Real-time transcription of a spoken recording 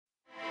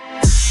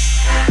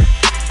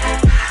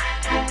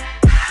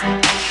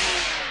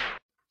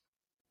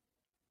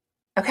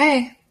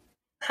Okay.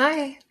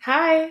 Hi.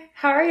 Hi,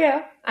 how are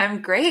you?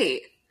 I'm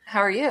great. How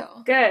are you?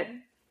 Good.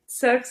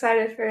 So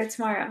excited for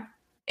tomorrow.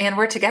 And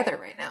we're together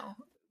right now,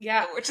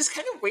 Yeah. which is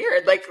kind of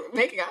weird, like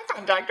making eye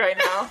contact right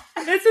now.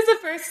 This is the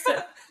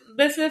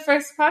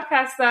first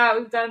podcast that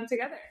we've done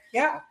together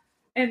Yeah.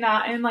 and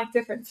not in like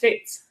different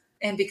states.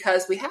 And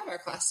because we have our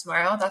class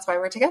tomorrow, that's why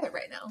we're together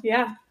right now.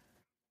 Yeah.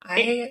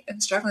 I am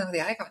struggling with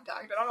the eye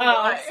contact. I don't know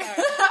Oh, why. sorry.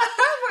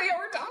 But yeah,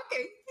 we're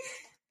talking.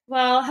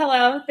 Well,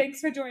 hello.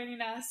 Thanks for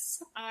joining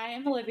us. I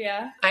am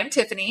Olivia, I'm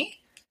Tiffany.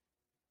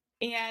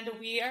 and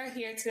we are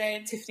here today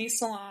in Tiffany's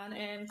Salon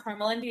in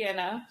Carmel,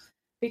 Indiana,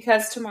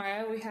 because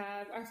tomorrow we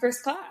have our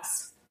first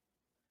class.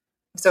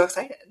 I'm so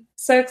excited.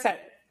 So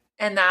excited.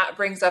 And that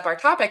brings up our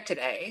topic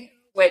today,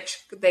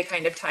 which they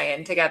kind of tie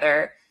in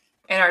together.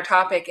 And our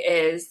topic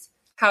is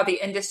how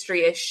the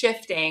industry is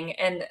shifting,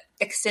 and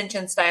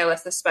extension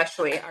stylists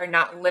especially are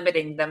not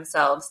limiting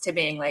themselves to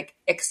being like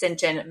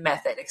extension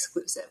method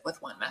exclusive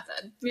with one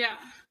method. Yeah,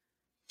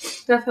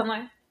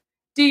 definitely.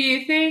 Do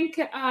you think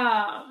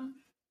that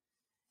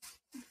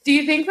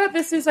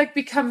this is like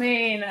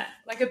becoming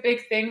like a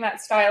big thing that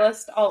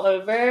stylists all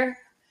over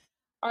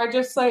are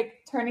just like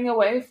turning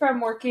away from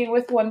working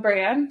with one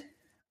brand?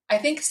 I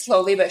think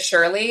slowly but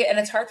surely, and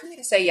it's hard for me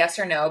to say yes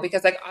or no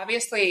because like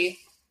obviously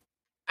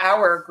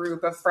our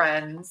group of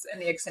friends in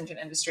the extension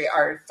industry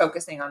are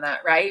focusing on that,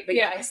 right? But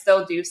yeah, I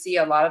still do see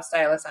a lot of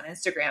stylists on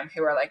Instagram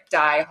who are like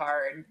die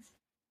hard,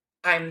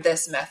 I'm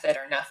this method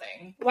or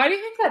nothing. Why do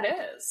you think that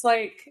is?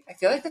 Like, I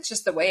feel like that's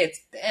just the way it's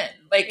been.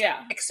 Like,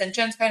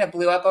 extensions kind of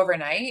blew up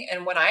overnight.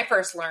 And when I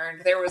first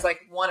learned, there was like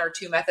one or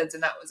two methods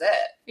and that was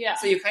it. Yeah.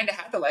 So you kind of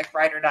had to like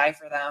ride or die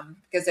for them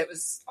because it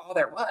was all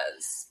there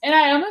was. And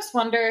I almost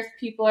wonder if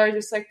people are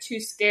just like too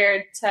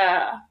scared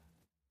to,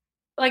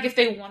 like, if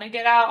they want to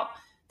get out,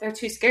 they're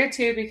too scared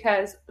to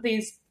because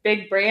these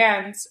big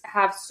brands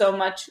have so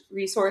much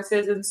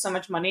resources and so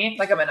much money.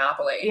 Like a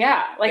monopoly.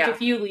 Yeah. Like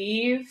if you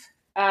leave,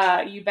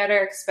 you better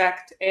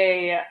expect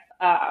a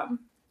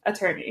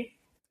attorney.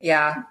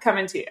 Yeah.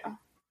 Coming to you.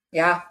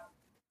 Yeah.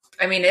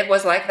 I mean, it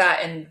was like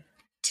that in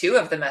two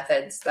of the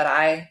methods that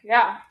I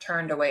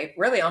turned away.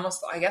 Really,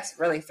 almost, I guess,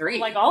 really three.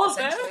 Like all of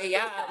them?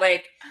 Yeah.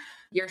 Like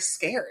you're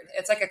scared.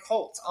 It's like a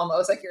cult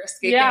almost, like you're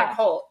escaping a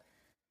cult.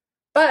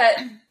 But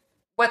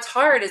what's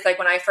hard is like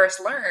when I first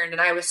learned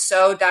and I was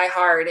so die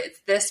hard, it's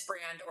this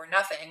brand or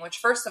nothing, which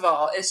first of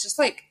all is just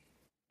like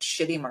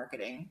shitty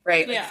marketing,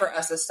 right? Like for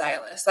us as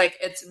stylists, like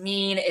it's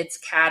mean, it's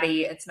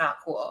catty, it's not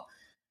cool.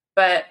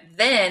 But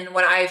then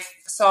when I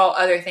saw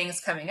other things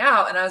coming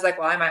out and I was like,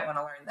 well, I might want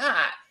to learn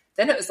that.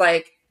 Then it was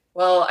like,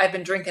 well, I've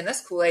been drinking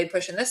this Kool-Aid,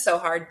 pushing this so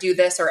hard, do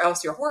this or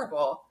else you're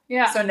horrible.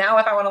 Yeah. So now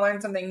if I want to learn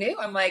something new,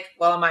 I'm like,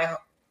 well,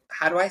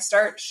 how do I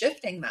start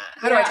shifting that?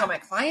 How do I tell my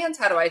clients?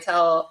 How do I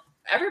tell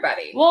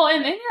everybody? Well,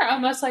 and then you're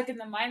almost like in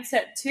the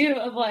mindset too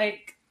of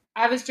like,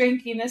 I was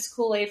drinking this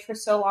Kool-Aid for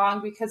so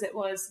long because it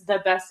was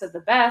the best of the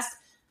best.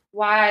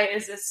 Why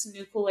is this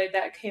new Kool-Aid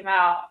that came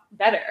out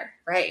better?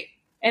 Right.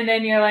 And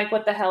then you're like,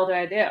 what the hell do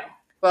I do?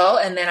 Well,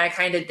 and then I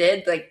kind of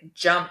did like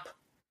jump.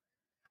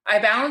 I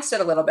balanced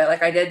it a little bit.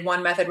 Like I did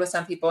one method with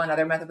some people,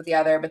 another method with the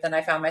other, but then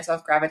I found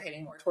myself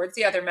gravitating more towards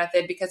the other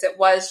method because it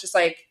was just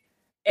like,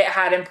 it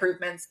had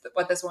improvements,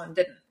 what this one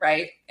didn't,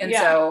 right? And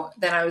so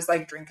then I was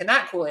like drinking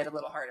that Kool-Aid a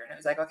little harder. And it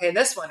was like, okay,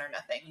 this one or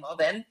nothing. Well,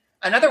 then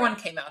another one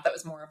came out that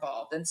was more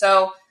evolved. And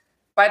so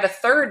by the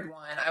third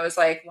one, I was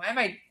like, why am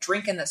I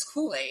drinking this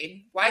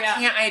Kool-Aid? Why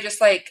can't I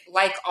just like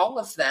all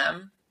of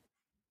them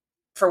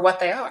for what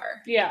they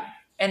are? Yeah.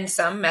 And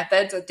some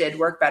methods did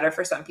work better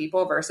for some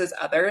people versus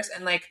others.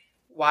 And like,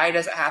 why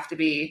does it have to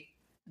be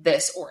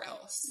this or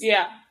else?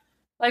 Yeah.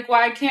 Like,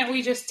 why can't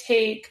we just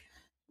take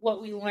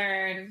what we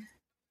learn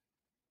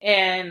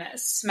and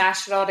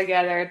smash it all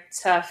together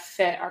to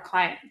fit our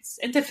clients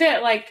and to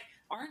fit like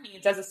our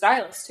needs as a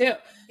stylist too?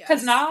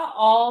 Because not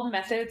all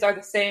methods are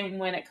the same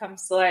when it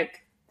comes to like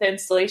the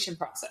installation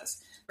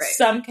process. Right.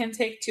 Some can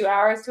take 2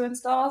 hours to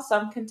install.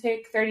 Some can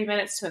take 30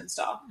 minutes to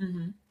install.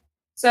 Mm-hmm.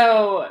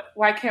 So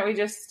why can't we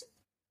just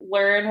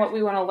learn what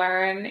we want to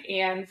learn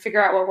and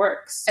figure out what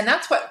works? And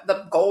that's what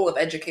the goal of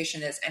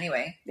education is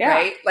anyway,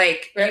 right?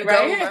 Like you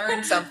go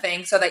learn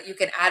something so that you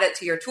can add it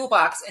to your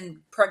toolbox and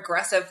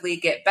progressively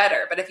get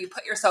better. But if you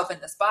put yourself in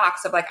this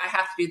box of like, I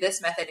have to do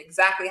this method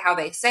exactly how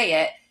they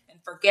say it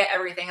and forget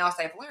everything else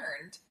I've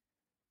learned,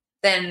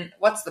 then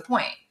what's the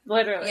point?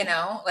 Literally. You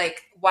know,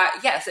 like why?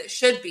 Yes, it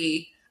should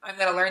be, I'm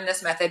going to learn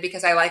this method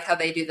because I like how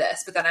they do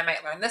this, but then I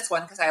might learn this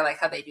one because I like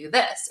how they do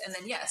this. And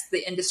then yes,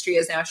 the industry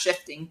is now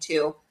shifting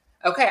to,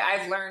 okay,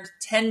 I've learned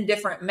 10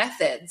 different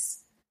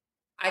methods.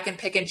 I can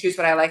pick and choose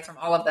what I like from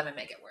all of them and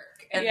make it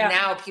work. And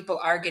now people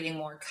are getting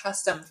more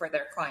custom for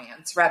their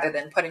clients rather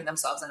than putting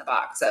themselves in a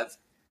box of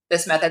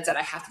this method said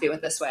I have to do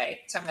it this way.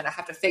 So I'm going to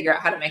have to figure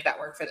out how to make that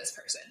work for this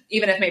person,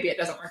 even if maybe it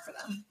doesn't work for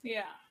them.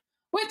 Yeah.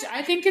 Which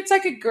I think it's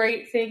like a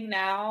great thing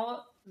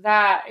now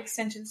that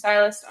extension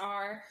stylists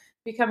are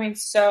becoming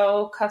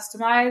so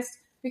customized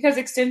because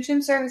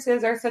extension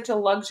services are such a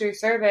luxury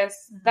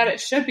service that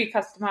it should be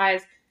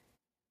customized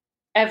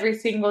every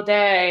single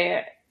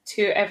day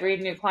to every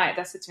new client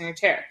that sits in your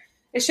chair.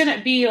 It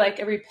shouldn't be like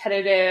a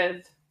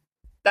repetitive.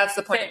 That's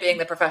the point of being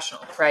the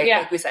professional, right? Yeah.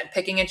 Like we said,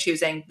 picking and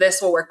choosing.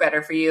 This will work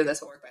better for you.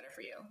 This will work better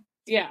for you.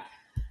 Yeah.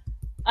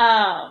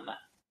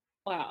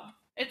 Wow.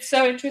 It's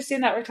so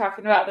interesting that we're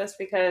talking about this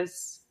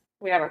because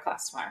we have our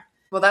class tomorrow.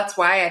 Well, that's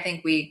why I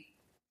think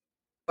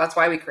that's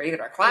why we created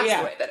our class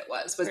the way that it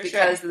was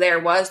because there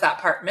was that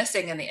part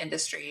missing in the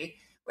industry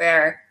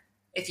where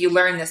if you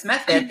learn this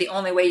method, the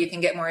only way you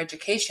can get more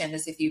education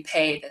is if you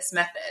pay this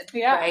method,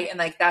 right? And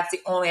like, that's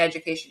the only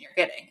education you're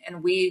getting.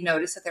 And we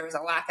noticed that there was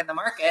a lack in the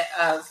market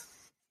of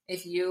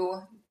if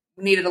you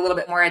needed a little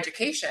bit more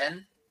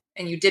education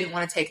and you didn't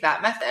want to take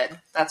that method,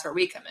 that's where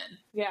we come in.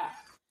 Yeah.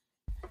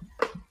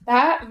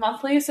 That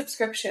monthly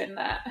subscription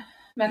that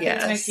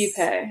methods make you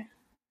pay.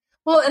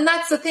 Well, and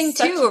that's the thing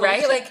too,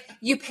 right? Like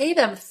you pay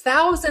them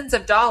thousands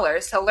of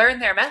dollars to learn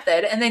their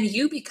method and then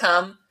you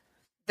become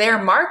their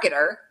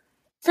marketer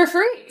for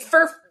free.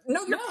 You're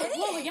paying.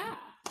 Well, yeah.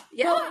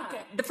 Yeah. Well,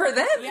 for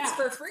them, it's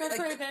for free.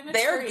 For them,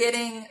 they're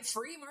getting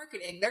free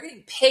marketing. They're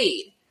getting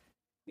paid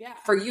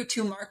for you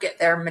to market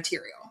their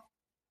material.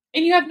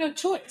 And you have no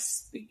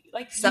choice.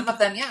 Like some of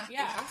them, you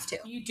have to.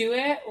 You do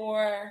it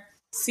or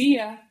see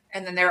ya.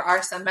 And then there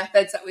are some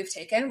methods that we've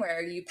taken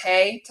where you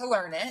pay to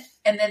learn it,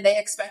 and then they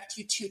expect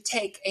you to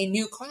take a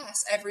new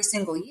class every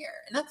single year.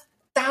 And that's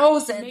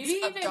thousands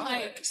of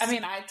dollars.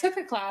 I took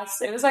a class,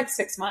 it was like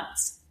 6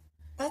 months.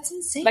 That's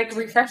insane. Like a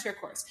refresher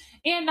course.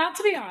 And not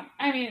to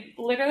be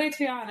literally to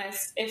be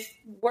honest, if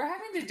we're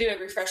having to do a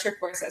refresher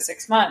course at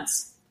 6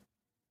 months.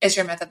 Is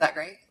your method that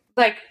great?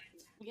 Like,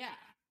 yeah.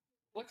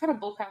 What kind of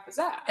bullcrap is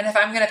that? And if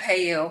I'm going to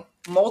pay you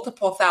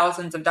multiple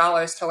thousands of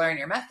dollars to learn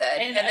your method,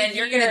 and then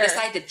you're going to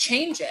decide to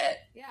change it.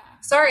 Yeah.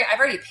 Sorry, I've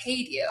already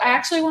paid you. I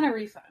actually want a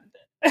refund.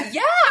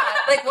 Yeah.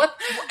 Like what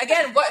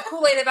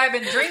Kool-Aid have I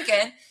been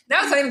drinking?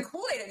 Now it's not even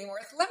Kool-Aid anymore.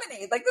 It's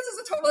lemonade. Like this is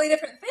a totally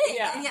different thing.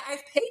 Yeah. And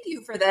I've paid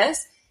you for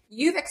this.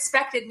 You've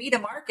expected me to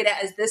market it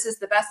as this is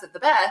the best of the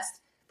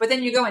best, but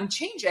then you go and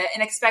change it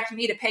and expect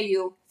me to pay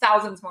you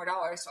thousands more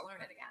dollars to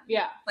learn it again.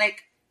 Yeah.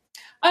 Like,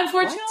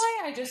 unfortunately,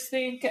 I just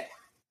think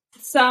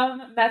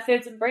some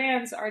methods and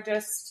brands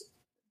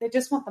they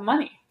just want the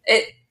money.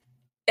 It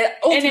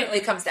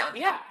ultimately comes down to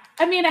that.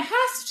 It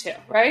has to,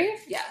 right?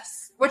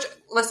 Yes. Which,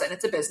 listen,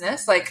 it's a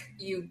business. Like,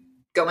 you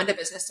go into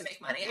business to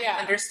make money. I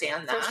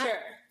understand that. For sure.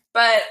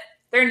 But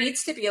there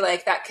needs to be,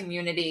 like, that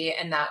community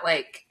and that,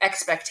 like,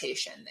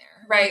 expectation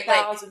there, right?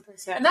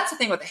 1,000%. Like, and that's the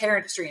thing with the hair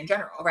industry in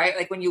general, right?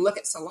 Like, when you look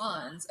at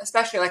salons,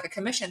 especially, like, a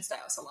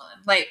commission-style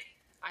salon, like,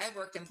 I have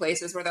worked in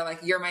places where they're like,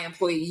 you're my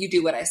employee, you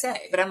do what I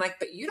say. But I'm like,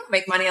 but you don't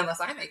make money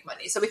unless I make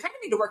money. So we kind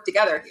of need to work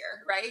together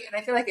here, right? And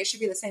I feel like it should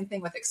be the same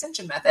thing with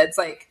extension methods.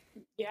 Like,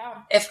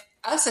 if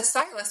us as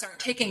stylists aren't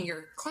taking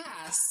your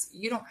class,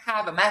 you don't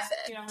have a method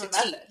to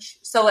teach.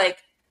 So, like,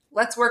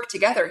 let's work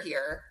together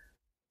here.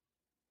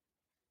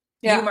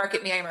 Yeah. You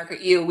market me, I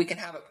market you. We can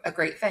have a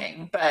great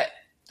thing. But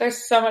there's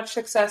so much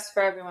success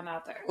for everyone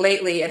out there.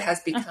 Lately, it has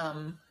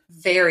become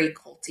very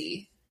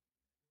culty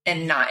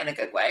and not in a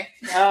good way.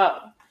 No.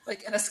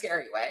 Like in a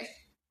scary way.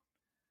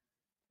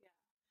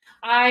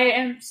 I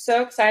am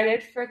so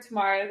excited for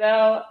tomorrow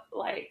though.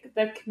 Like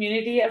the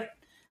community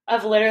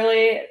of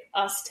literally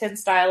us 10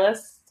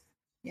 stylists.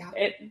 Yeah.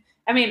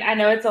 I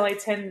know it's only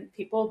 10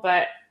 people,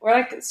 but we're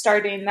like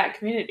starting that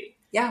community.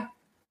 Yeah.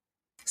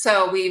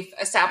 So we've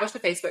established a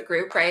Facebook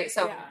group, right?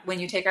 So when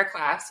you take our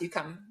class, you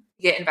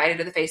get invited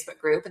to the Facebook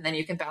group and then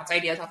you can bounce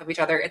ideas off of each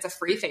other. It's a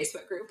free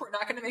Facebook group. We're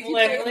not going to make you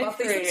pay a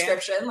monthly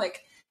subscription.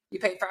 Like you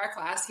pay for our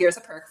class. Here's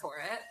a perk for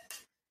it.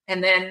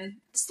 And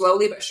then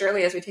slowly but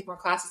surely, as we take more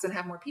classes and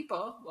have more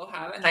people, we'll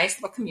have a nice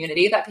little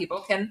community that people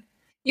can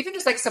even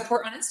just like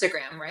support on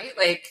Instagram, right?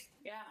 Like,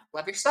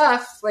 love your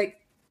stuff, like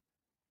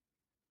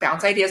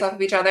bounce ideas off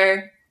of each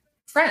other,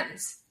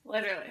 friends.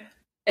 Literally.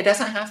 It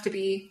doesn't have to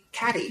be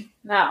catty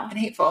and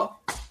hateful.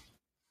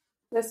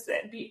 This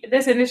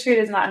industry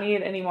does not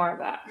need any more of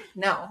that.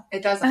 No,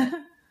 it doesn't.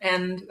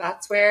 And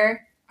that's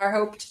where our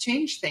hope to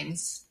change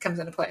things comes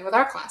into play with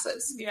our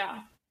classes.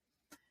 Yeah.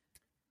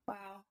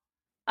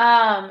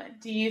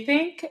 Do you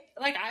think,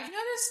 like, I've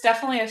noticed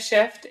definitely a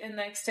shift in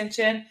the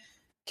extension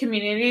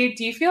community.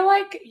 Do you feel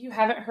like you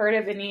haven't heard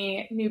of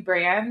any new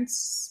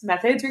brands,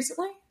 methods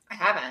recently? I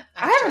haven't.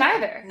 I haven't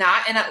either.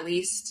 Not in at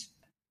least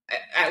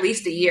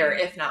a year,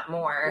 if not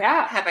more.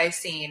 Yeah. Have I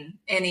seen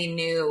any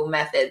new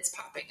methods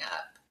popping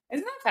up?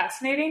 Isn't that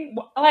fascinating?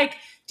 Like,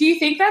 do you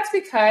think that's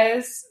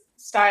because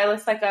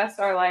stylists like us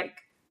are, like,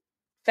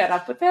 fed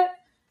up with it?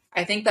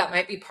 I think that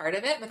might be part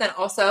of it. But then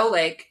also,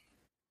 like,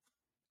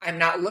 I'm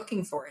not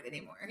looking for it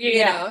anymore,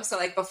 you know? So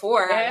like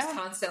before I was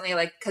constantly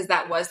like, cause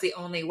that was the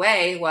only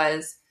way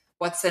was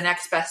what's the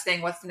next best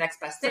thing? What's the next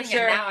best thing?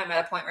 Sure. And now I'm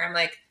at a point where I'm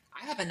like,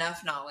 I have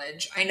enough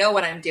knowledge. I know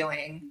what I'm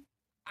doing.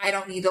 I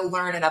don't need to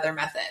learn another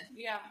method.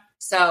 Yeah.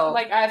 So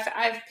like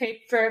I've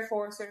paid for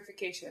 4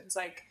 certifications.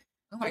 Like,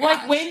 oh my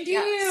gosh, when do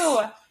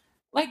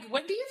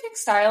you think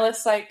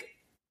stylists like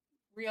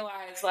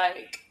realize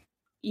like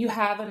you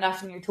have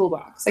enough in your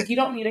toolbox? Like you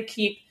don't need to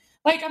keep,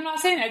 like, I'm not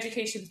saying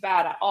education's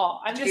bad at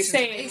all. I'm just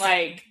saying, amazing.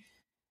 Like,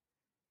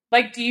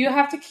 Like, do you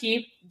have to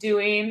keep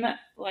doing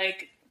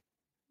like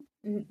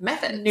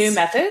methods? New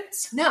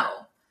methods? No.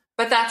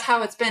 But that's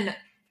how it's been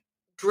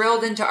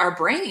drilled into our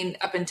brain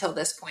up until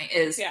this point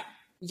is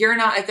you're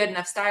not a good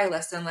enough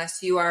stylist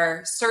unless you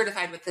are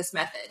certified with this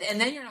method. And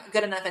then you're not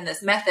good enough in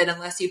this method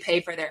unless you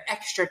pay for their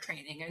extra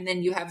training. And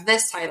then you have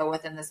this title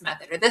within this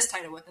method or this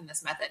title within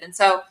this method. And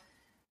so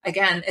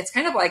again, it's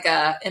kind of like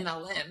a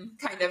MLM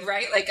kind of,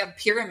 right? Like a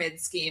pyramid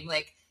scheme.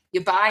 Like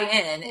you buy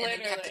in and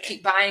then you have to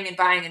keep buying and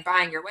buying and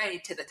buying your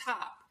way to the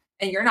top.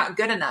 And you're not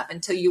good enough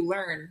until you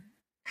learn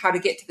how to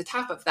get to the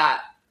top of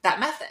that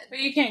method. But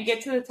you can't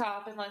get to the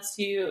top unless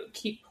you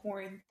keep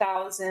pouring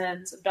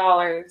thousands of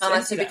dollars.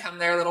 Unless you become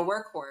their little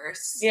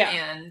workhorse.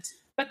 Yeah.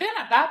 But then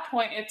at that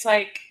point, it's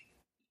like,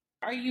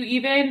 are you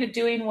even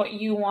doing what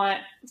you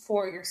want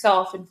for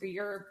yourself and for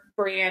your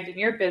brand and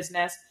your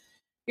business?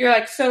 You're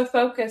like so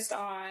focused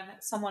on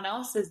someone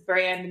else's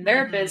brand and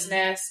their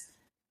business.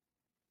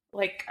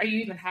 Like, are you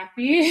even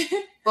happy?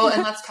 Well,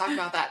 and let's talk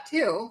about that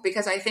too,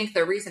 because I think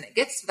the reason it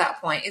gets to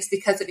that point is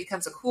because it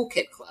becomes a cool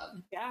kid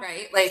club,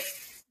 right? Like,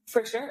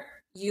 for sure.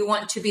 You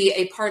want to be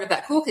a part of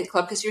that cool kid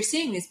club because you're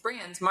seeing these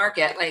brands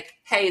market like,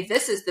 hey,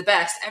 this is the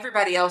best.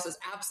 Everybody else is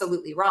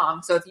absolutely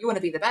wrong. So if you want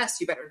to be the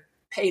best, you better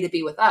pay to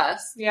be with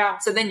us. Yeah.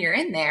 So then you're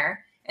in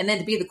there. And then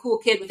to be the cool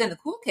kid within the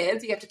cool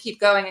kids, you have to keep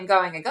going and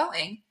going and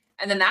going.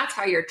 And then that's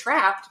how you're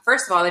trapped.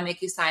 First of all, they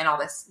make you sign all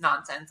this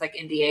nonsense like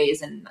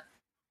NDAs and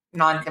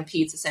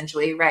non-competes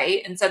essentially,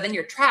 right? And so then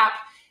you're trapped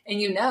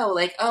and you know,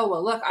 like, oh,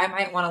 well, look, I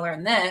might want to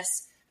learn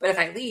this, but if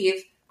I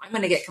leave, I'm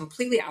going to get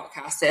completely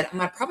outcasted. I'm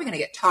probably going to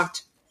get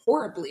talked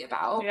horribly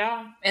about.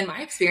 Yeah. In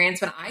my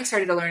experience, when I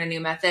started to learn a new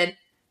method,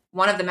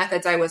 one of the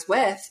methods I was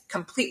with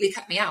completely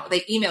cut me out.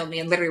 They emailed me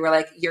and literally were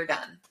like, you're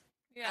done.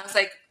 Yeah. I was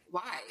like,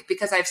 why?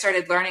 Because I've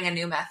started learning a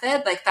new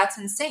method? Like, that's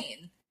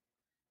insane.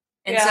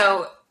 And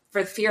so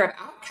for the fear of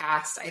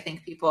outcast, I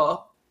think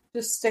people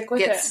just stick with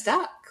get it.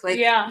 Stuck. Like,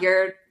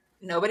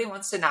 nobody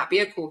wants to not be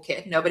a cool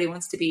kid. Nobody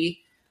wants to be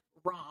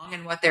wrong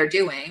in what they're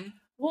doing.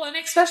 Well, and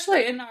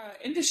especially in our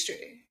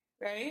industry,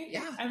 right?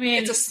 Yeah. I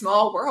mean, it's a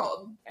small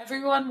world.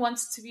 Everyone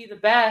wants to be the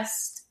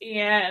best.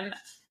 And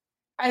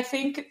I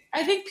think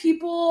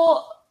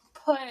people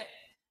put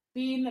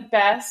being the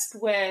best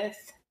with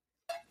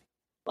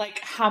like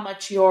how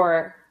much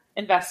you're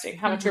investing,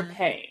 how much you're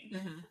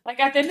paying. Like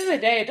at the end of the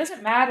day, it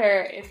doesn't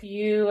matter if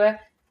you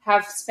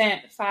have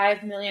spent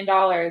 $5 million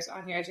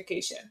on your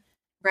education.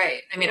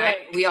 Right. I mean,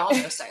 we all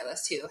know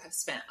stylists who have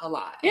spent a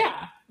lot.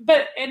 Yeah.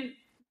 But, and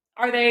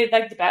are they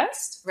like the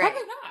best? Right.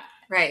 Probably not.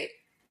 Right.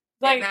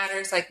 Like, it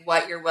matters like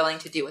what you're willing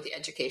to do with the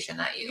education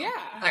that you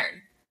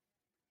learn.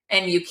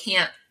 And you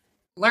can't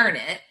learn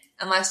it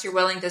unless you're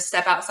willing to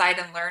step outside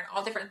and learn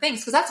all different things.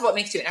 Because that's what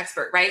makes you an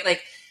expert, right?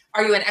 Like,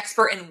 are you an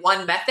expert in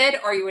one method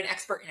or are you an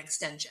expert in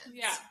extensions?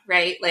 Yeah.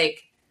 Right?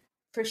 Like,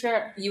 for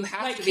sure. You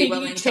have to be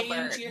willing to learn.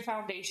 Can you change your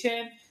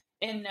foundation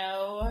and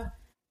know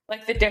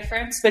like the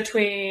difference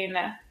between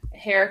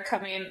hair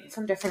coming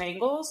from different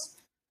angles?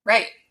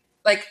 Right.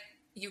 Like,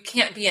 you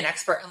can't be an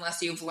expert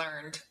unless you've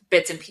learned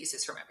bits and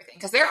pieces from everything.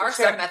 Because there are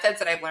some methods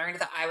that I've learned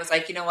that I was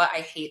like, you know what? I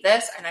hate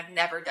this and I've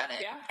never done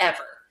it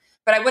ever.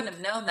 But I wouldn't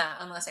have known that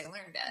unless I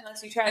learned it.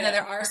 Unless you tried it. And then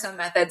there are some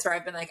methods where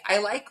I've been like, I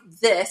like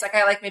this. Like,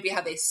 I like maybe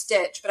how they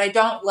stitch, but I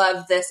don't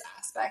love this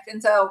aspect.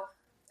 And so,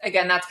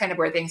 again, that's kind of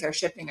where things are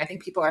shifting. I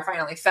think people are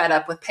finally fed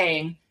up with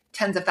paying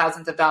tens of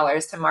thousands of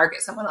dollars to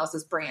market someone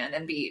else's brand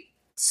and be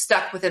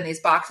stuck within these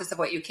boxes of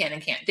what you can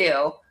and can't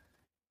do.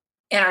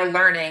 And are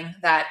learning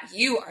that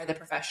you are the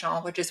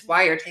professional, which is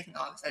why you're taking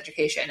all this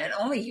education. And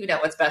only you know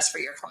what's best for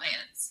your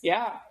clients.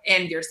 Yeah.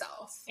 And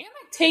yourself. And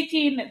like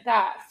taking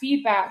that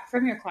feedback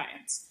from your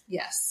clients.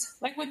 Yes.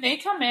 Like when they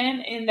come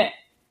in and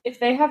if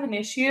they have an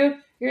issue,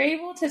 you're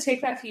able to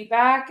take that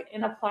feedback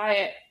and apply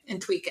it. And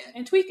tweak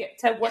it.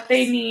 To what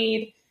they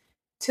need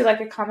to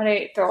like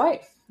accommodate their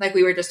life. Like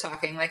we were just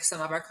talking, like some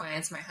of our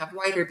clients might have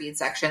wider bead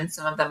sections.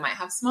 Some of them might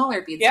have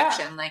smaller bead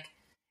section. Like,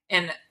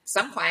 and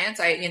some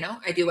clients, I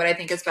do what I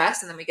think is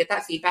best. And then we get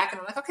that feedback and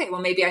I'm like, okay, well,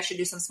 maybe I should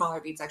do some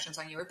smaller bead sections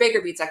on you or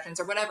bigger bead sections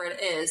or whatever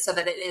it is so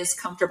that it is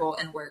comfortable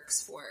and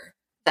works for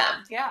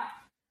them. Yeah,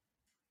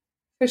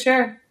 for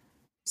sure.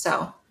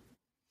 So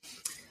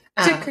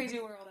it's a crazy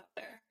world out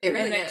there. It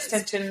really is.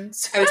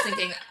 Extensions. I was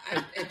thinking,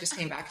 it just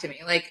came back to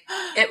me. Like,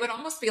 it would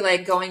almost be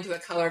like going to a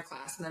color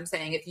class and them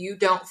saying, if you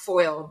don't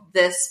foil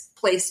this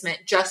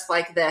placement just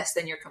like this,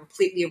 then you're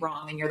completely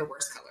wrong and you're the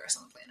worst colorist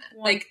on the planet.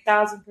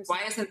 1,000%.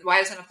 Why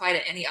doesn't it apply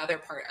to any other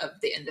part of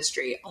the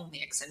industry,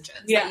 only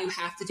extensions? Yeah. That you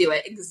have to do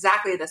it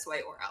exactly this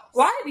way or else.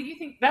 Why do you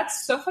think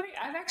that's so funny?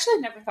 I've actually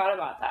never thought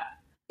about that.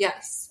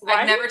 Yes.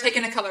 I've never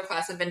taken a color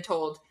class and been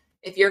told,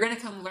 if you're going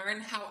to come learn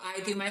how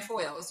I do my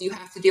foils, you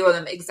have to do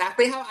them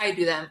exactly how I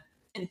do them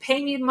and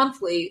pay me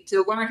monthly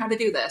to learn how to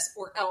do this,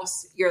 or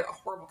else you're a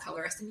horrible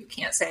colorist and you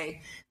can't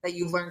say that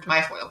you learned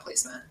my foil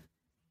placement.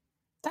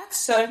 That's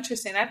so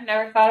interesting. I've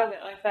never thought of it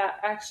like that,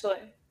 actually.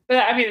 But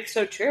I mean, it's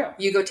so true.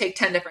 You go take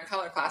 10 different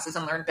color classes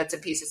and learn bits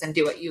and pieces and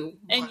do what you want.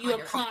 And you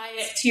apply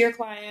it to your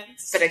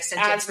clients. But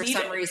extensions for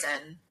some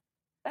reason.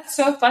 That's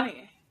so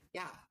funny.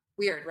 Yeah.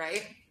 Weird,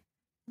 right?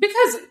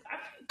 because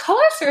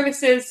color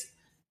services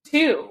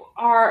too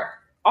are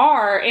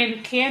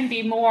and can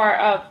be more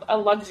of a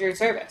luxury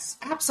service.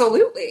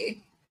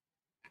 Absolutely.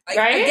 Like,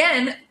 right?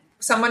 Again,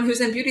 someone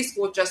who's in beauty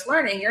school just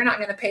learning, you're not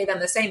going to pay them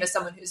the same as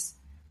someone who's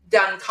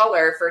done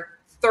color for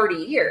 30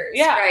 years,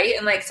 right?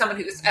 And like someone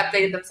who's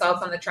updated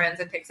themselves on the trends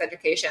and takes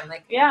education,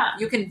 like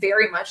you can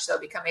very much so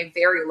become a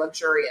very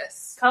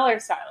luxurious color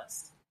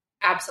stylist.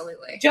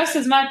 Absolutely. Just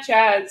as much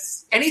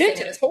as anything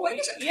in this whole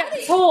industry. Yeah,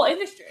 this whole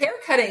industry. Hair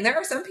cutting. There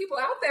are some people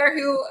out there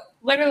who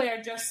literally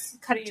are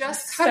just cutting.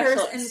 Just cutters.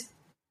 And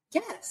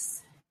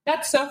yes.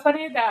 That's so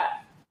funny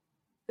that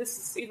this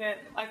is even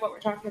like what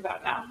we're talking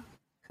about now.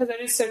 Because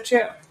it is so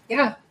true.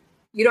 Yeah.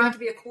 You don't have to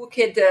be a cool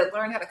kid to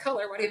learn how to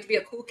color. Why do you have to be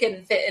a cool kid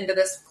and fit into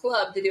this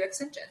club to do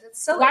extensions?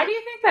 It's silly. Why do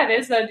you think that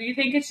is, though? Do you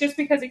think it's just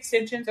because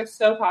extensions are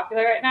so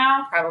popular right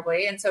now?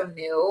 Probably. And so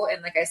new.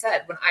 And like I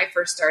said, when I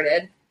first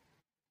started,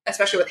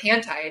 especially with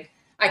hand-tied,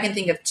 I can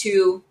think of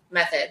 2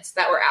 methods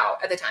that were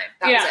out at the time.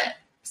 That was it.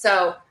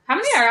 So how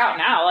many are out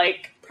now?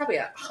 Like probably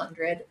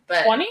 100,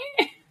 but 20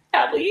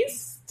 at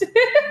least.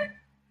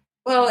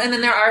 Well, and then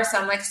there are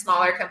some like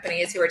smaller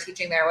companies who are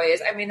teaching their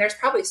ways. I mean, there's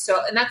probably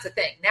so, and that's the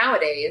thing.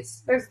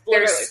 Nowadays, you can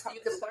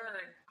learn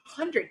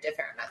 100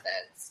 different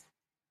methods,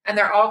 and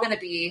they're all going to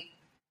be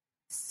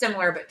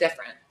similar but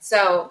different.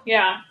 So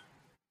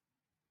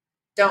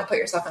don't put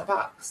yourself in a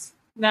box.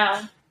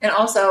 No. And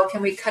also,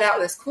 can we cut out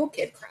this cool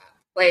kid crap?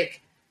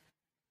 Like,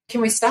 can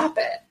we stop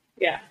it?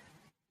 Yeah.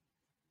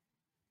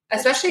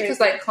 Especially because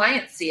like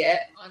clients see it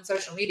on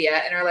social media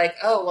and are like,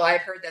 oh, well,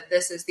 I've heard that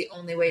this is the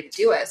only way to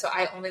do it. So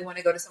I only want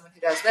to go to someone who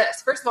does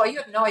this. First of all, you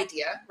have no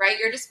idea, right?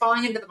 You're just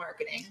falling into the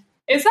marketing.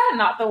 Is that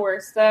not the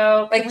worst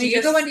though? Like, do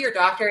you go into your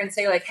doctor and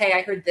say like, hey,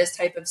 I heard this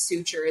type of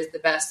suture is the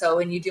best. So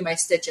when you do my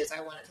stitches,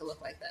 I want it to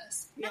look like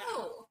this. Yeah.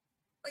 No.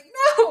 Like,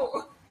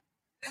 no.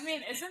 I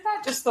mean, isn't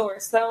that just the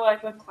worst though?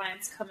 Like when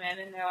clients come in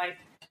and they're like,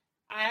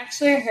 I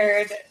actually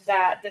heard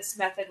that this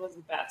method was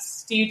the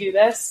best. Do you do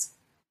this?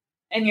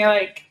 And you're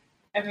like,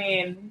 I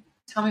mean,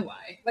 tell me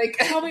why. Like,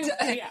 tell me.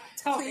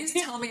 Please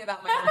tell me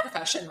about my own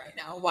profession right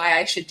now. Why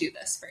I should do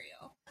this for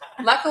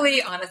you.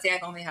 Luckily, honestly,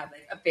 I've only had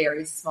like a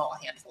very small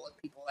handful of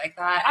people like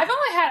that. I've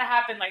only had it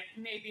happen like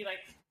maybe like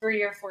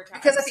 3 or 4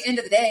 times. Because at the end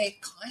of the day,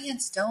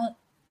 clients don't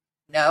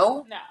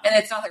know, and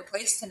it's not their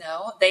place to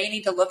know. They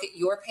need to look at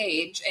your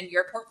page and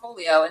your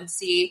portfolio and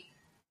see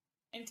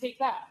and take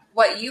that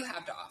what you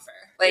have to offer.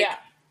 Like.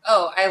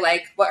 Oh, I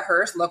like what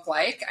hers look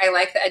like. I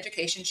like the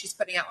education she's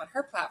putting out on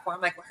her platform,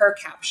 like her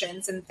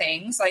captions and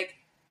things. Like,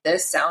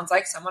 this sounds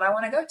like someone I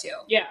want to go to.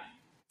 Yeah.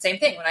 Same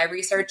thing. When I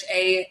research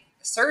a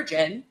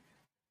surgeon,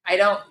 I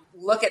don't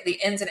look at the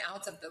ins and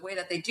outs of the way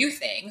that they do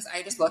things.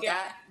 I just look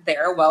at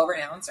they're a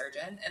well-renowned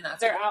surgeon, and that's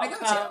their what I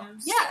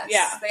outcomes. go to. Yes.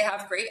 Yeah. They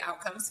have great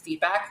outcomes,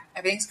 feedback.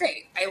 Everything's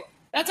great.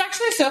 That's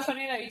actually so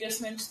funny that you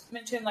just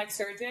mentioned like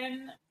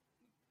surgeon,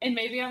 and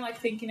maybe I'm like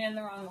thinking it in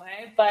the wrong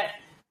way, but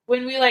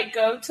when we like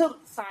go to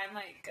find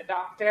like a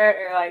doctor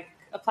or like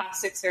a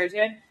plastic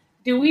surgeon,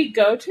 do we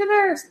go to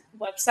their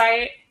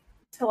website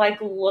to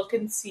like look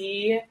and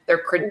see their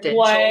credentials,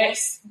 what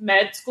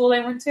med school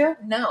they went to?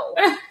 No,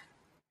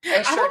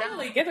 I don't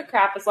really give a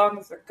crap as long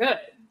as they're good.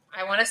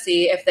 I want to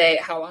see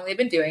how long they've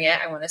been doing it.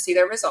 I want to see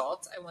their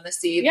results. I want to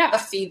see the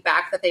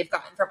feedback that they've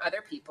gotten from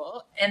other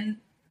people, and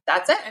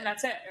that's it. And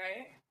that's it,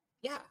 right?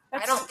 Yeah,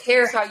 I don't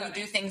care how you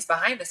do things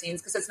behind the scenes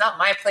because it's not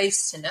my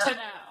place to know.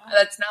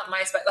 That's not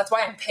my. That's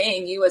why I'm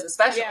paying you as a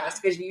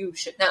specialist because you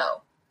should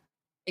know.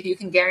 If you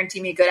can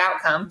guarantee me good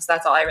outcomes,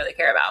 that's all I really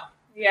care about.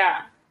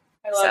 Yeah,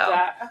 I love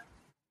that.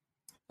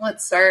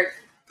 Let's start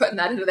putting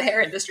that into the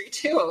hair industry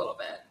too a little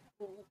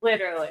bit.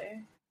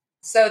 Literally.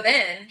 So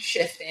then,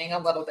 shifting a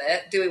little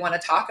bit, do we want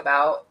to talk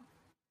about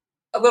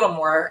a little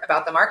more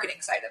about the marketing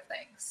side of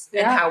things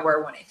and how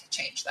we're wanting to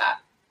change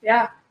that?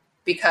 Yeah.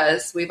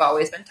 Because we've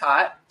always been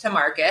taught to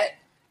market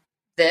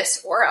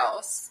this or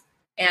else.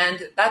 And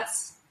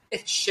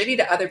it's shitty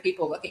to other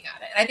people looking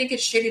at it. And I think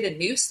it's shitty to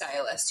new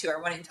stylists who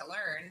are wanting to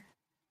learn,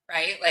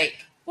 right?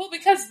 Like, well,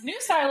 because new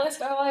stylists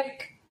are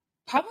like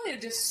probably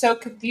just so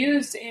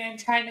confused and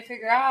trying to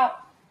figure out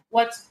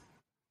what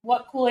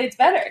Kool-Aid's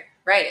better.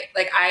 Right.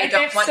 Like, I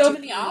don't want to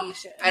be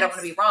options. I don't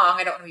want to be wrong.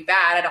 I don't want to be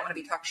bad. I don't want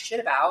to be talked shit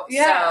about.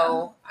 Yeah.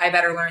 So I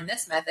better learn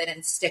this method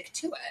and stick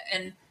to it.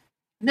 And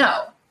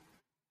no.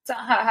 It's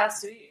not how it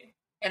has to be.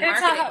 And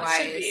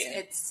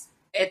marketing-wise,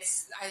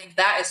 it's. I think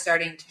that is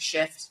starting to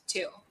shift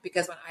too.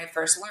 Because when I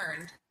first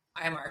learned,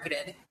 I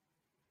marketed,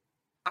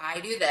 I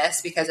do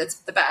this because it's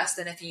the best.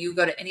 And if you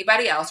go to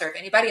anybody else, or if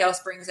anybody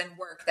else brings in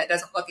work that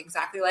doesn't look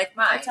exactly like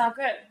mine, it's not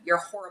good. You're a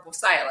horrible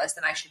stylist,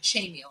 and I should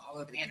shame you all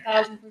over the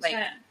internet. 1,000%. Like,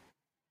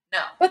 no.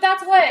 But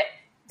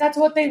that's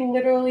what they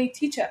literally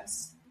teach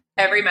us.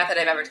 Every method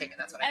I've ever taken,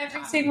 that's what I've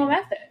Every single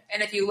method.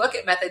 And if you look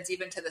at methods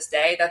even to this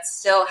day, that's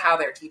still how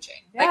they're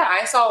teaching. Yeah. Like,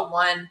 I saw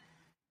one,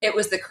 it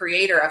was the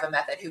creator of a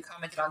method who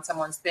commented on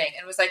someone's thing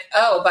and was like,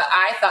 oh, but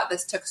I thought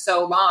this took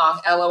so long.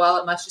 LOL,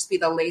 it must just be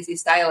the lazy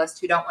stylist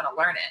who don't want to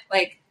learn it.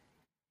 Like,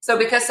 so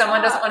because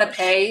someone doesn't want to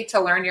pay to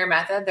learn your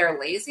method, they're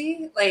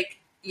lazy? Like,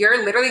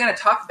 you're literally going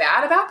to talk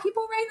bad about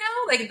people right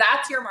now? Like,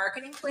 that's your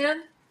marketing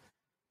plan?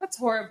 That's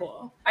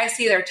horrible. I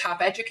see their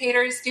top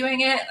educators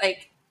doing it.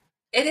 Like,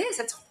 it is.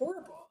 It's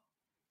horrible.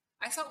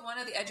 I saw one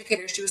of the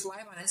educators, she was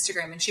live on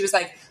Instagram, and she was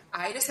like,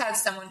 I just had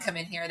someone come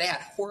in here. They had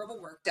horrible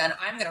work done.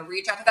 I'm going to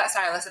reach out to that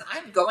stylist, and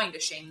I'm going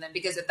to shame them,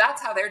 because if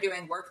that's how they're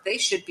doing work, they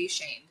should be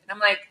shamed. And I'm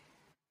like,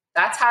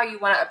 that's how you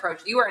want to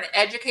approach it. You are an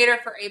educator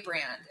for a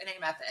brand and a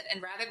method.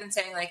 And rather than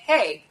saying like,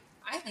 hey,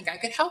 I think I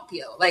could help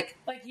you. Like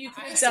you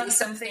could have done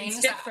some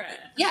things different.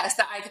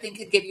 That I think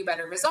could give you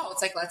better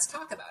results. Like, let's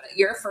talk about it.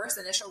 Your first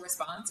initial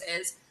response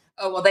is,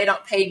 oh, well, they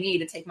don't pay me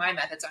to take my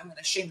method, so I'm going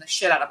to shame the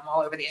shit out of them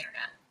all over the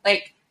internet.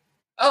 Like,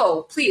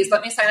 oh, please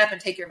let me sign up and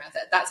take your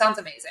method. That sounds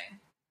amazing.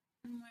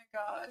 Oh my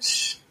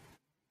gosh.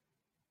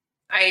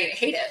 I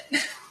hate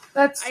it.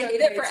 That's so I hate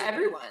crazy. it for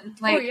everyone.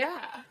 Like, oh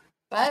yeah.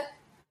 But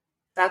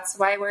that's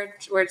why we're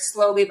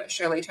slowly but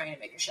surely trying to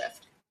make a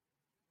shift.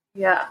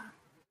 Yeah.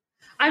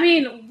 I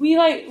mean, we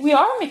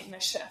are making a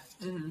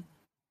shift.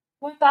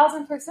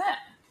 1,000%.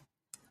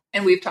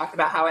 And we've talked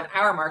about how in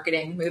our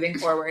marketing moving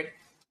forward,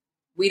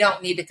 we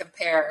don't need to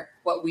compare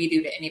what we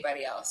do to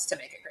anybody else to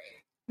make it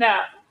great. No.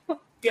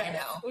 Yeah, I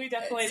know. We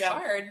definitely it's don't.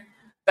 hard,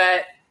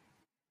 but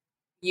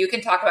you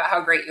can talk about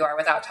how great you are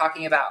without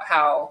talking about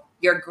how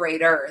you're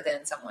greater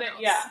than someone else.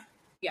 Yeah.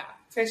 Yeah.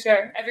 For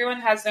sure. Everyone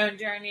has their own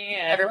journey.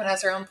 And everyone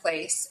has their own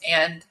place.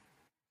 And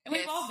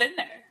we've all been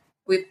there.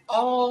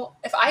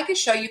 If I could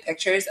show you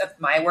pictures of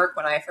my work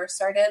when I first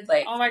started,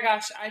 like, oh my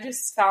gosh, I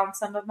just found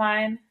some of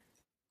mine.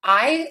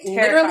 I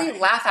literally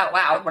laugh out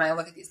loud when I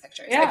look at these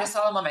pictures. Yeah. I just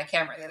saw them on my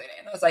camera the other day,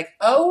 and I was like,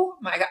 oh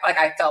my God, like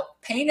I felt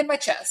pain in my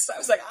chest. I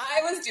was like,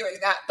 I was doing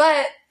that.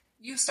 But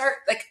you start,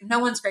 like, no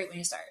one's great when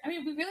you start. I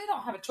mean, we really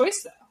don't have a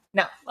choice though.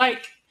 No.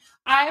 Like,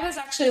 I was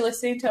actually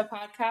listening to a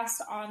podcast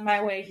on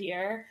my way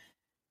here,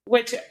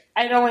 which it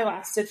only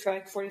lasted for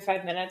like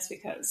 45 minutes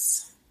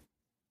because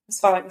I was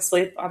falling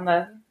asleep on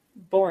the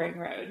boring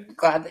road.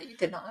 Glad that you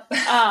did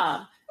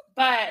not.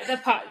 But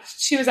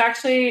she was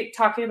actually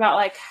talking about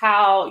like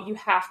how you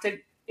have to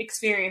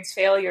experience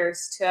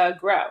failures to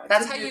grow.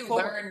 That's how you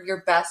learn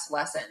your best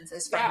lessons,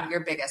 is from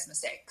your biggest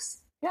mistakes.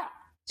 Yeah.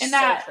 And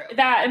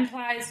that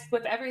implies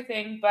with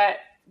everything, but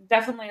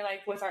definitely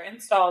like with our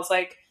installs,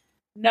 like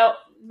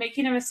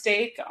making a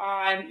mistake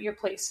on your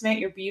placement,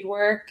 your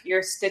beadwork,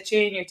 your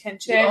stitching, your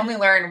tension. You only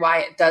learn why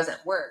it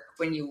doesn't work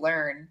when you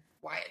learn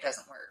why it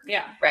doesn't work.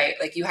 Yeah. Right?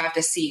 Like, you have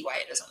to see why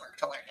it doesn't work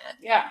to learn it.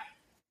 Yeah.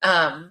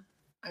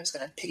 I was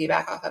going to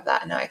piggyback off of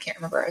that, and now I can't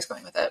remember where I was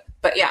going with it.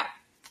 But yeah.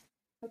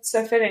 That's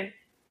so fitting.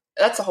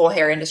 That's the whole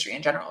hair industry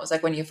in general. It's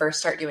like when you first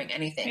start doing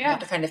anything, you have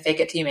to kind of fake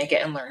it till you make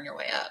it and learn your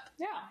way up.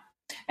 Yeah.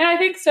 And I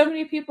think so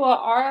many people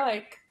are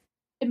like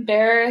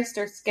embarrassed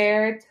or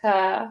scared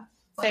to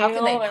fail. How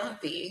can they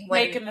not be?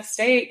 Make a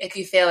mistake. If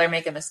you fail or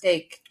make a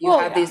mistake, you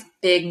have these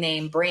big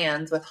name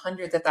brands with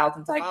hundreds of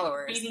thousands of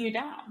followers beating you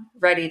down,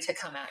 ready to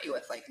come at you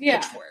with like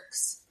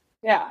pitchforks.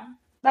 Yeah.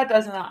 That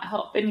does not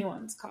help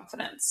anyone's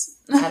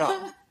confidence. At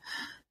all.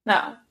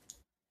 No.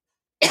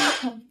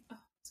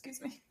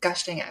 Excuse me.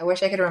 Gosh dang it. I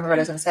wish I could remember what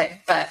I was going to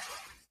say. But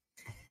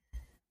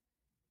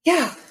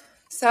yeah.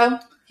 So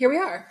here we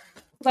are.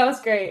 That was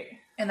great.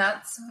 And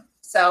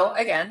so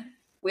again,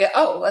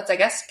 let's, I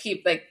guess,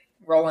 keep like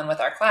rolling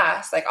with our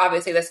class. Like,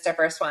 obviously this is our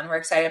first one. We're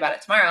excited about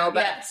it tomorrow.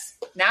 But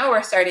now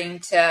we're starting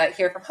to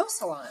hear from host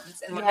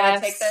salons. And we're going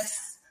to take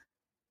this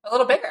a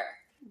little bigger.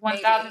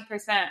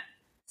 1,000%.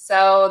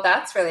 So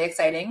that's really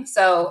exciting.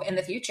 So in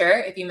the future,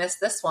 if you missed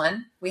this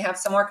one, we have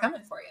some more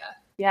coming for you.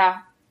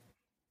 Yeah.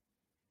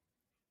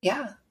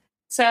 Yeah.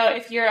 So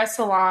if you're a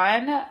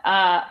salon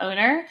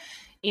owner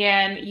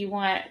and you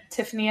want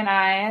Tiffany and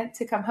I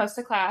to come host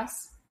a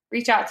class,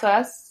 reach out to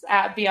us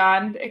at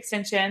Beyond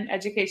Extension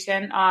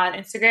Education on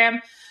Instagram,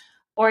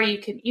 or you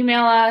can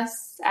email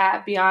us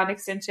at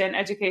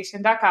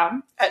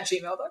beyondextensioneducation.com. At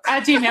gmail.com.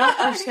 At Gmail.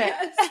 Oh, shit.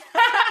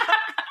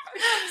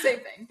 Same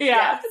thing.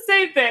 Yeah,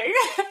 same thing.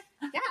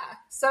 Yeah.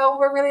 So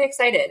we're really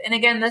excited. And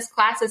again, this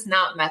class is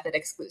not method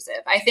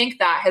exclusive. I think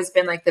that has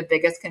been like the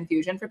biggest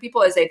confusion for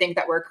people, is they think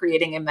that we're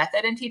creating a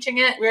method and teaching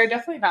it. We're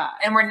definitely not.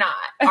 And we're not.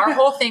 Our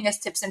whole thing is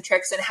tips and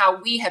tricks and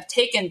how we have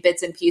taken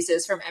bits and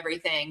pieces from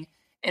everything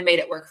and made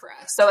it work for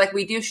us. So like,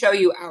 we do show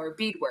you our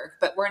beadwork,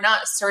 but we're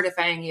not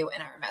certifying you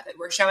in our method.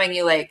 We're showing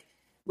you like,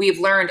 we've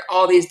learned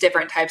all these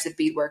different types of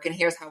beadwork, and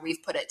here's how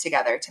we've put it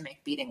together to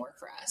make beading work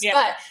for us. Yeah.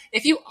 But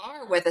if you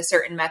are with a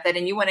certain method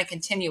and you want to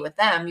continue with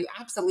them, you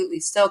absolutely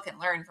still can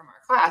learn from our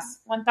class.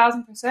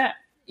 1,000%.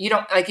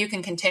 You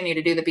can continue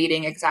to do the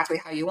beading exactly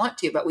how you want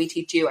to, but we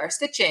teach you our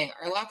stitching,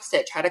 our lock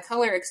stitch, how to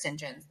color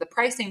extensions, the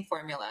pricing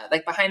formula,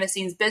 like behind the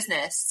scenes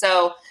business.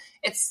 So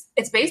it's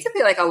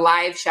basically like a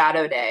live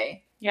shadow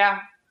day.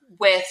 Yeah.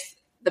 With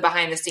the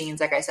behind the scenes,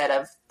 like I said,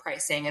 of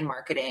pricing and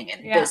marketing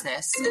and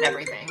business and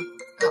everything.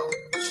 Oh,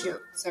 shoot.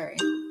 Sorry.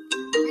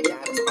 My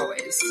dad is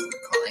always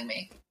calling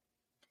me.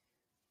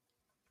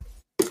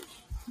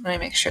 Let me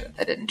make sure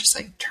that didn't just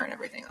like turn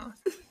everything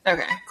off.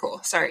 Okay,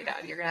 cool. Sorry,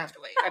 Dad. You're going to have to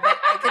wait.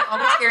 I can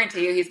almost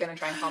guarantee you he's going to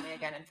try and call me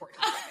again in 14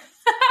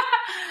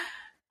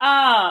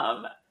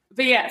 seconds.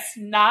 But yes,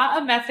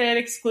 not a method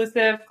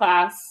exclusive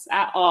class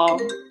at all.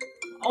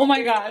 Oh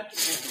my God.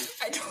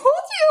 I told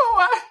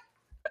you.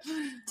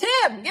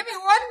 Tim, give me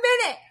 1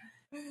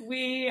 minute.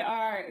 We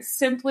are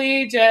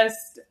simply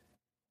just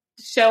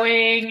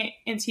showing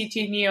and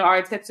teaching you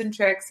our tips and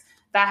tricks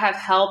that have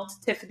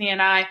helped Tiffany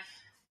and I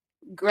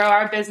grow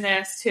our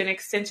business to an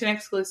extension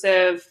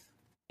exclusive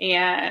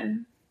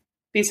and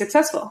be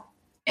successful.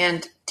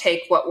 And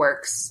take what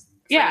works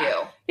for you.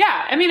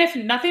 Yeah. I mean, if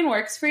nothing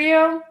works for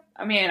you,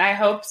 I mean, I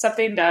hope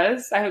something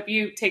does. I hope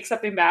you take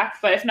something back.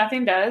 But if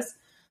nothing does,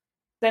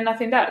 then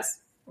nothing does.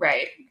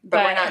 Right.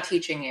 But we're not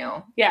teaching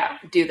you,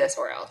 do this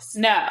or else.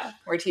 No.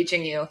 We're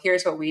teaching you,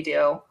 here's what we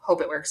do.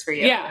 Hope it works for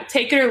you. Yeah.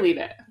 Take it or leave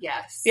it.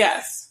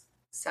 Yes.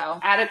 So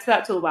add it to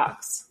that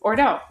toolbox. Or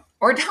don't.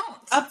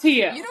 Up to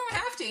you. You don't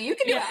have to. You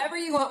can do whatever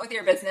you want with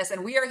your business,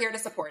 and we are here to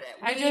support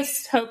it. I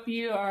just hope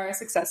you are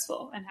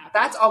successful and happy.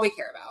 That's all we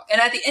care about.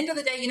 And at the end of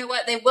the day, you know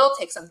what? They will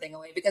take something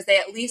away because they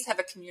at least have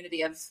a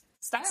community of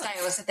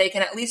stylists that they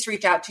can at least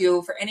reach out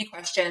to for any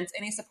questions,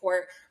 any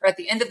support. Or at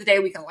the end of the day,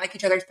 we can like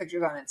each other's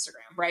pictures on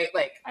Instagram, right?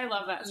 Like, I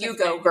love that. You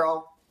go,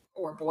 girl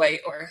or boy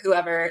or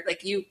whoever.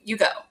 Like, you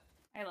go.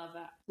 I love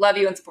that. Love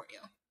you and support you.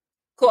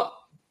 Cool.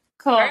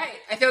 All right.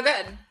 I feel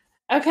good.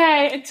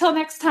 Okay. Until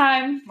next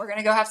time. We're going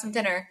to go have some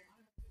dinner.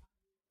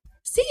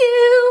 See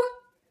you.